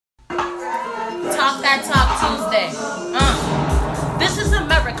Off that Talk Tuesday. This is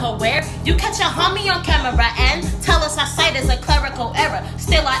America where you catch a homie on camera and tell us our site is a clerical error.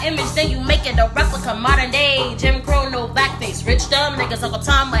 Steal our image, then you make it a replica. Modern day, Jim Crow, no blackface. Rich dumb niggas, Uncle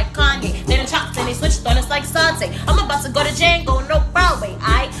Tom like Kanye. They done chopped and they switched on us like Sante. I'm about to go to Django, no Broadway.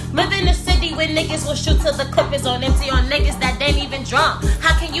 I live in a city where niggas will shoot till the clip is on empty on niggas that ain't even drunk.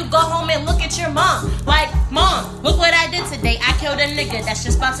 How can you go home and look at your mom? Like, mom, look what I did today. I killed a nigga that's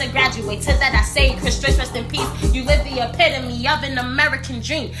just about to graduate. To that I say, Chris Straight, rest in peace. You live the epitome of an American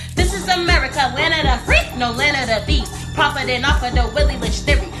dream. This is America, land of the free, no land of the beast. Profiting off of the Willie Lynch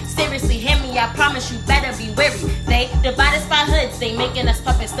theory. Seriously, hear me, I promise you better be wary. They divide us by hoods, they making us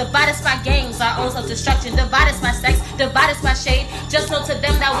puppets. Divide us by gangs, our own self-destruction. Divide us by sex, divide us by shade. Just know to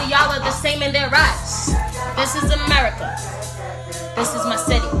them that we all are the same in their eyes. This is America. This is my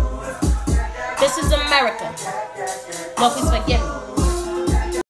city. This is America. Lord, please forgive me.